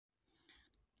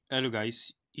Hello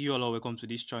guys, you all are welcome to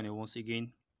this channel once again.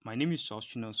 My name is Charles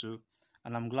Chinoso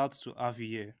and I'm glad to have you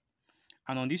here.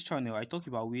 And on this channel, I talk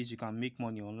about ways you can make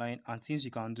money online and things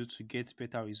you can do to get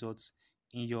better results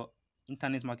in your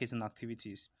internet marketing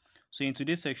activities. So in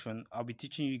today's section, I'll be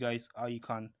teaching you guys how you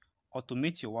can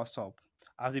automate your WhatsApp.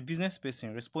 As a business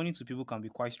person, responding to people can be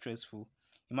quite stressful.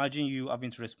 Imagine you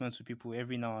having to respond to people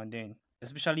every now and then,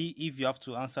 especially if you have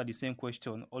to answer the same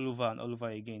question all over and all over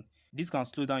again. This can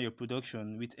slow down your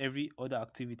production with every other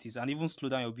activities and even slow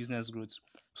down your business growth.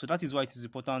 So that is why it is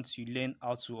important you learn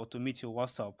how to automate your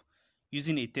WhatsApp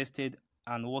using a tested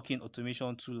and working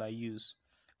automation tool I use.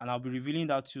 And I'll be revealing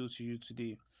that tool to you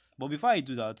today. But before I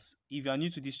do that, if you are new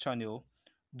to this channel,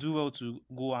 do well to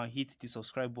go and hit the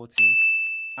subscribe button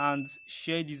and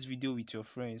share this video with your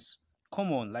friends.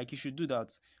 Come on, like you should do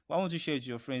that. Why won't you share it with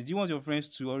your friends? Do you want your friends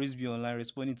to always be online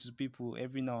responding to people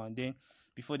every now and then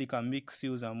before they can make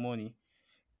sales and money?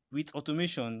 With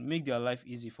automation, make their life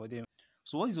easy for them.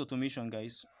 So what is automation,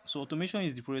 guys? So automation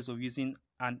is the process of using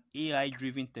an AI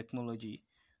driven technology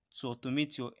to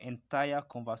automate your entire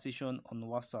conversation on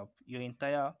WhatsApp, your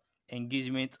entire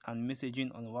engagement and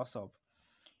messaging on WhatsApp.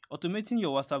 Automating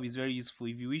your WhatsApp is very useful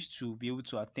if you wish to be able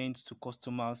to attend to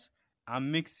customers and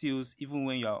make sales even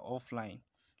when you are offline.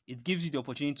 It gives you the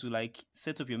opportunity to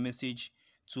set up your message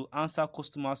to answer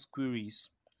customers' queries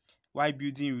while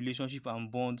building relationship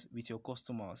and bond with your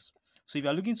customers. So if you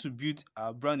are looking to build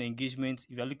a brand engagement,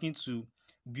 if you are looking to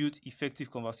build effective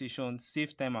conversation,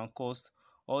 save time and cost,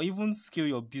 or even scale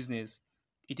your business,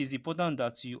 it is important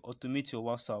that you automate your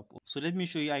WhatsApp. So let me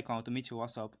show you how you can automate your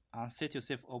WhatsApp and set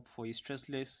yourself up for a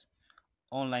stressless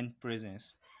online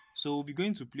presence. So we'll be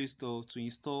going to Play Store to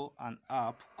install an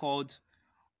app called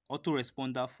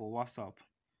Autoresponder for WhatsApp.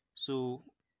 So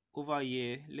over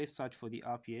here, let's search for the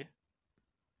app here,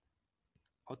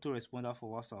 Autoresponder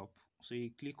for WhatsApp. So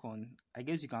you click on, I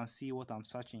guess you can see what I'm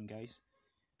searching, guys.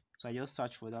 So I just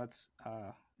search for that.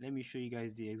 Let me show you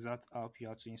guys the exact app you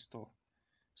have to install.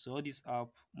 So all this app,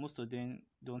 most of them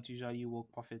don't usually work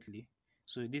perfectly.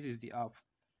 So this is the app,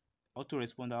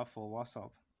 Autoresponder for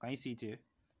WhatsApp. Can you see it here?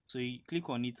 So you click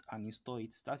on it and install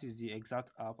it. That is the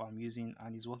exact app I'm using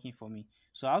and it's working for me.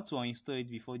 So I had to uninstall it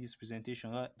before this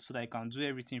presentation so that I can do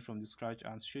everything from the scratch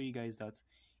and show you guys that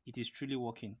it is truly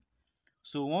working.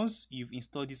 So once you've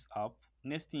installed this app,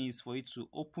 next thing is for you to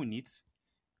open it.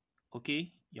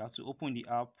 Okay, you have to open the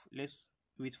app. Let's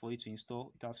wait for it to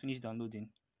install. It has finished downloading.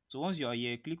 So once you are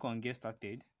here, click on get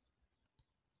started.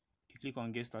 You click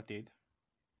on get started.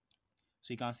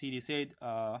 So you can see they said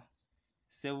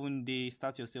 7-day,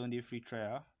 start your 7-day free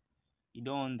trial. You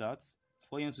don't want that.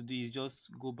 What you want to do is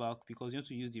just go back because you want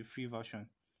to use the free version.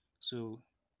 So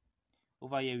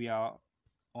over here we are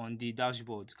on the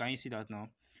dashboard. Can you see that now?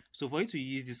 So for you to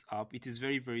use this app, it is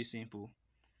very simple.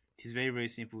 It is very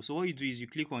simple. So what you do is you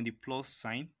click on the plus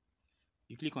sign.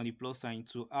 You click on the plus sign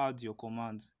to add your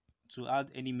command, to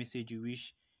add any message you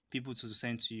wish people to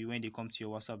send to you when they come to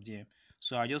your WhatsApp DM.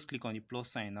 So I just click on the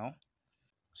plus sign now.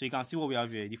 So you can see what we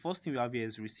have here. The first thing we have here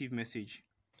is receive message.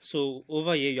 So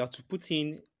over here, you have to put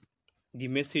in the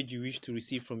message you wish to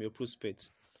receive from your prospect.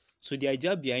 So the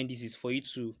idea behind this is for you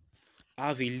to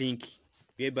have a link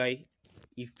whereby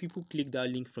if people click that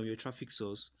link from your traffic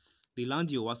source, they land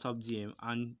your WhatsApp DM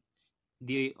and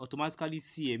they automatically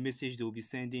see a message they will be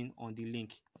sending on the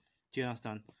link. Do you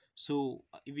understand? So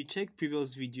if you check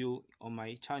previous video on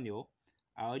my channel,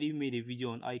 I already made a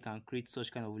video on how you can create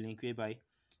such kind of link whereby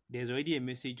there's already a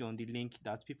message on the link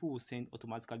that people will send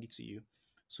automatically to you.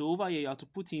 So over here, you have to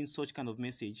put in such kind of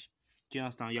message. Do you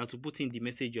understand? You have to put in the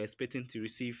message you're expecting to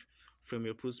receive from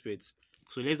your prospects.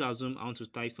 So let's assume I want to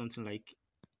type something like,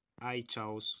 "Hi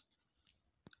Charles.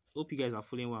 Hope you guys are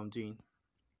following what I'm doing.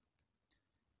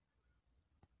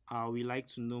 I would like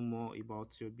to know more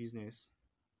about your business.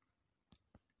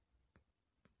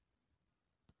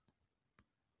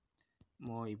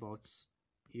 More about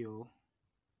your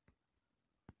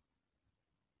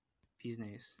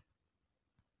business.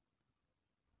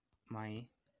 My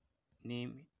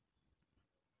name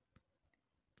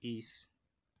is..."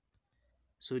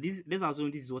 So this, let's assume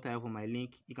this is what I have on my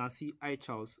link. You can see, "Hi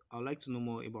Charles, I would like to know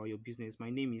more about your business. My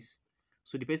name is..."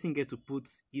 So the person gets to put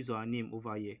his or her name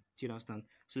over here. Do you understand?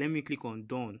 So let me click on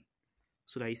done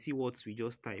so that you see what we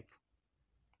just type.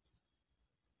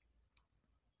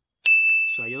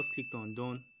 So I just clicked on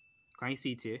done. Can you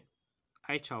see it here?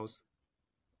 "Hi Charles,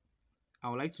 I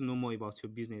would like to know more about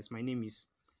your business. My name is..."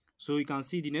 So you can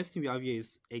see the next thing we have here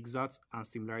is exact and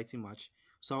similarity match.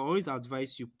 So I always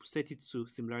advise you set it to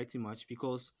similarity match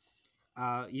because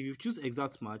if you choose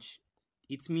exact match,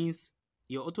 it means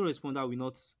your autoresponder will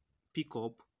not pick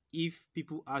up if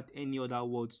people add any other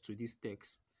words to this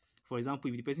text. For example,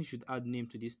 if the person should add name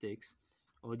to this text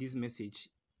or this message,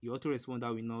 your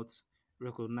autoresponder will not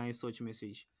recognize such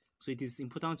message. So it is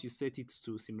important you set it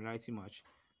to similarity match.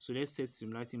 So let's set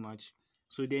similarity match.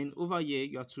 So then over here,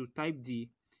 you have to type the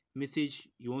message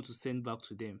you want to send back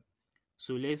to them.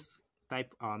 So let's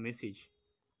type our message.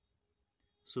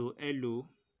 So hello,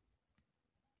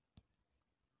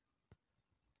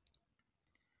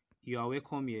 you are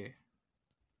welcome here.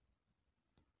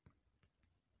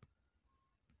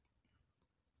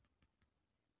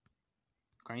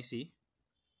 Can you see?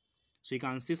 So you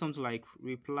can say something like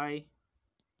reply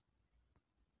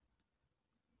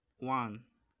one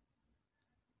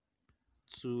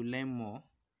to learn more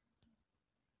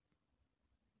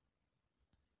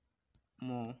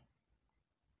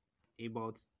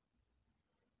about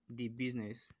the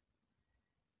business.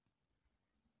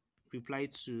 Reply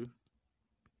to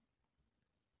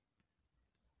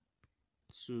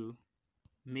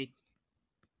make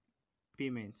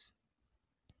payments.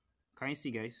 Can you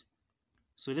see, guys?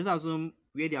 So let's assume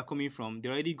where they are coming from. They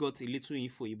already got a little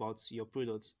info about your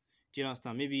product. Do you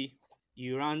understand? Maybe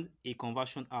you ran a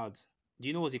conversion ad. Do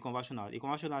you know what's a conversion ad? A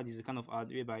conversion ad is a kind of ad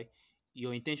whereby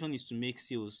your intention is to make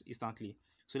sales instantly.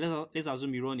 So let's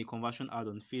assume you run a conversion ad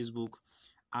on Facebook,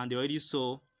 and they already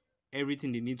saw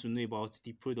everything they need to know about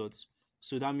the product.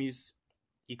 So that means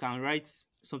you can write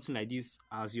something like this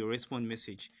as your response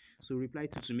message. So reply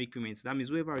to make payments. That means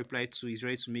whoever replied to is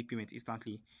ready to make payment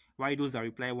instantly. Why those that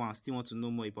reply one still want to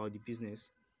know more about the business.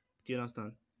 Do you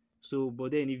understand? So,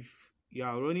 but then if you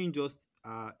are running just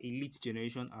a lead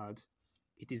generation ad,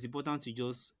 it is important to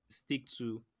just stick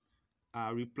to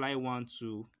reply one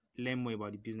to learn more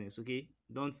about the business. Okay,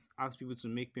 don't ask people to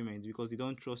make payments because they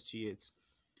don't trust you yet.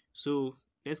 So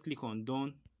let's click on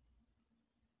done.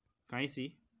 Can you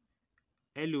see?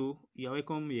 Hello, you are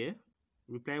welcome here.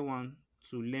 Reply one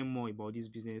to learn more about this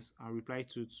business and reply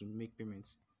two to make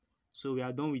payments. So we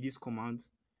are done with this command,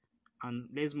 and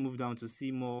let's move down to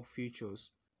see more features.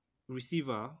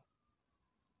 Receiver,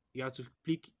 you have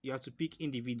to pick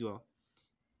individual.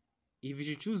 If you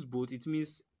should choose both, it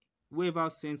means whoever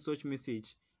sends such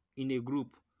message in a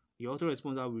group, your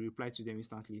autoresponder will reply to them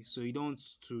instantly. So you don't want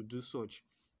to do such.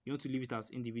 You want to leave it as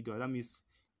individual. That means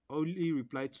only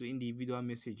reply to individual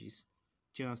messages.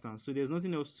 Do you understand? So there's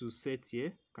nothing else to set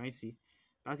here. Can you see?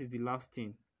 That is the last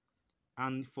thing.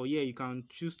 And for here, you can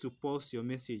choose to pause your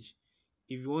message.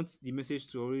 If you want the message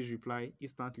to always reply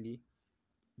instantly,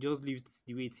 just leave it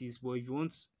the way it is. But if you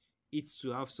want it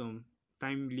to have some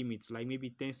time limit, like maybe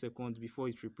 10 seconds before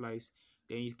it replies,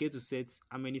 then you get to set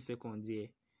how many seconds there.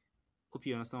 Hope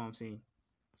you understand what I'm saying.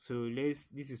 So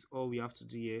this is all we have to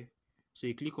do here. So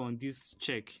you click on this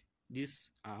check,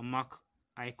 this mark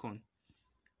icon.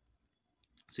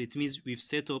 So it means we've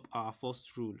set up our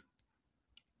first rule.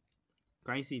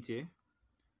 Can you see it here?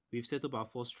 We've set up our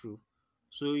first rule.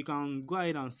 So you can go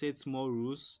ahead and set more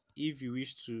rules if you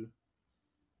wish to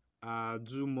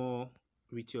do more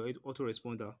with your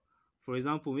autoresponder. For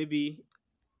example, maybe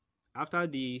after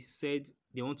they said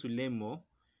they want to learn more,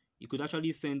 you could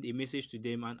actually send a message to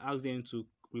them and ask them to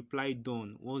reply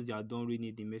done once they are done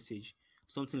reading the message,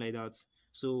 something like that.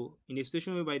 So in a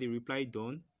situation whereby they reply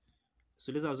done,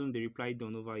 so let's assume they reply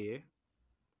done over here.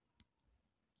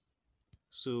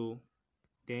 So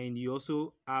then you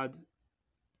also add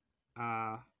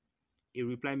a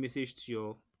reply message to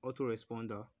your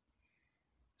autoresponder.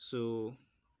 So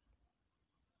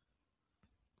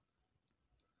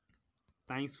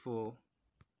thanks for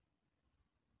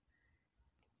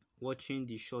watching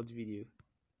the short video.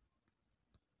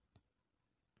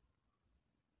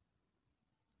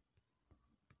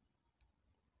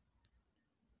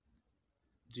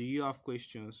 Do you have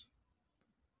questions?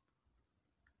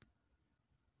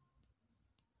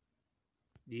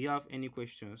 Do you have any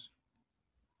questions?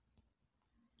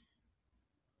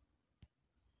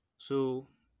 So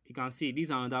you can see this is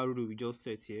another rule we just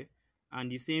set here,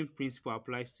 and the same principle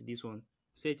applies to this one.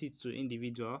 Set it to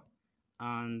individual,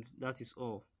 and that is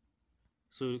all.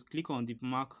 So click on the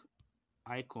mark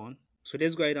icon. So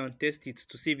let's go ahead and test it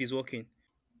to see if it's working.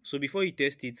 So before you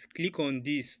test it, click on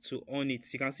this to on it.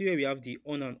 You can see where we have the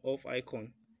on and off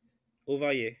icon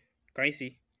over here. Can you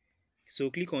see? So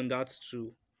click on that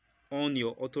to on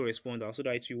your autoresponder so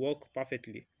that it will work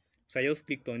perfectly. So I just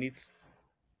clicked on it.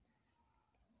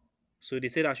 So they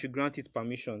said I should grant it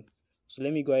permission. So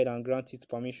let me go ahead and grant it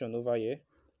permission over here.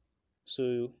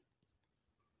 So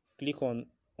click on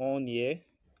here,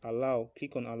 allow,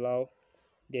 click on allow.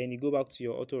 Then you go back to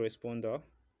your autoresponder.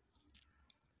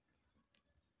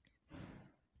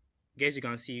 Guys, you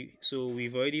can see, so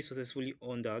we've already successfully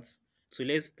on that. So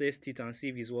let's test it and see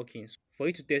if it's working. For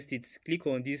you to test it, click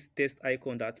on this test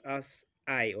icon that has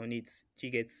eye on it. Do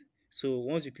you get? So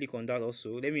once you click on that,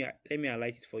 also let me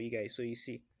highlight it for you guys so you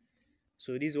see.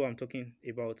 So this is what I'm talking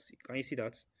about. Can you see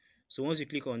that? So once you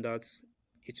click on that,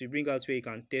 it will bring out where you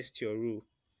can test your rule.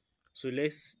 So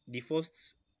let's the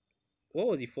first what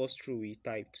was the first rule we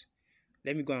typed?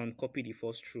 Let me go and copy the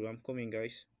first rule. I'm coming,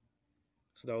 guys,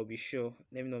 so that will be sure.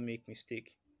 Let me not make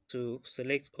mistake. So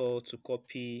select all to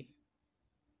copy.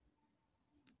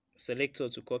 So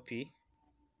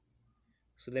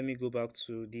let me go back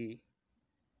to the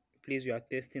place we are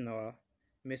testing our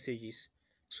messages.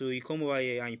 So you come over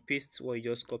here and you paste what you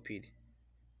just copied.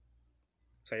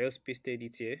 So I just pasted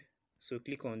it here. So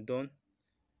click on done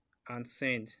and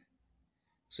send.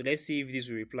 So let's see if this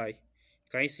will reply.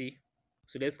 Can you see?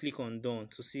 So let's click on done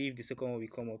to see if the second one will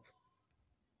come up.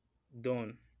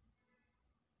 Done.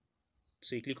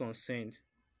 So you click on send.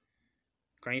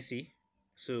 Can you see?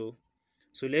 So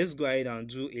let's go ahead and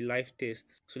do a live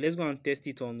test. So let's go and test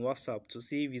it on WhatsApp to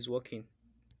see if it's working.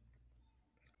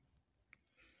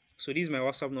 So this is my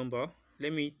WhatsApp number.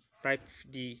 Let me type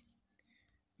the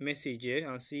message here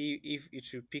and see if it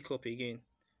will pick up again,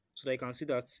 so that I can see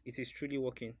that it is truly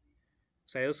working.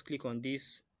 So I just click on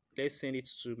this. Let's send it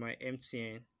to my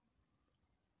MTN.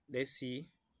 Let's see.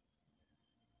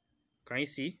 Can you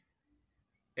see?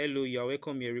 Hello, you are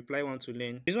welcome here. Reply want to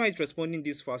learn. The reason why it's responding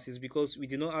this fast is because we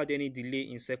did not add any delay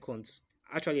in seconds.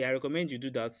 Actually, I recommend you do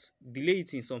that. Delay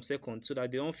it in some seconds so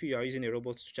that they don't feel you are using a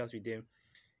robot to chat with them.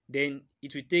 Then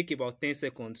it will take about 10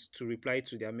 seconds to reply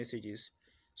to their messages.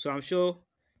 So I'm sure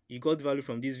you got value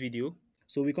from this video.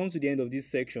 So we come to the end of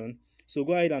this section. So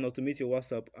go ahead and automate your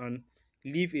WhatsApp and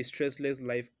live a stressless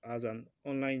life as an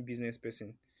online business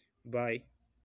person. Bye.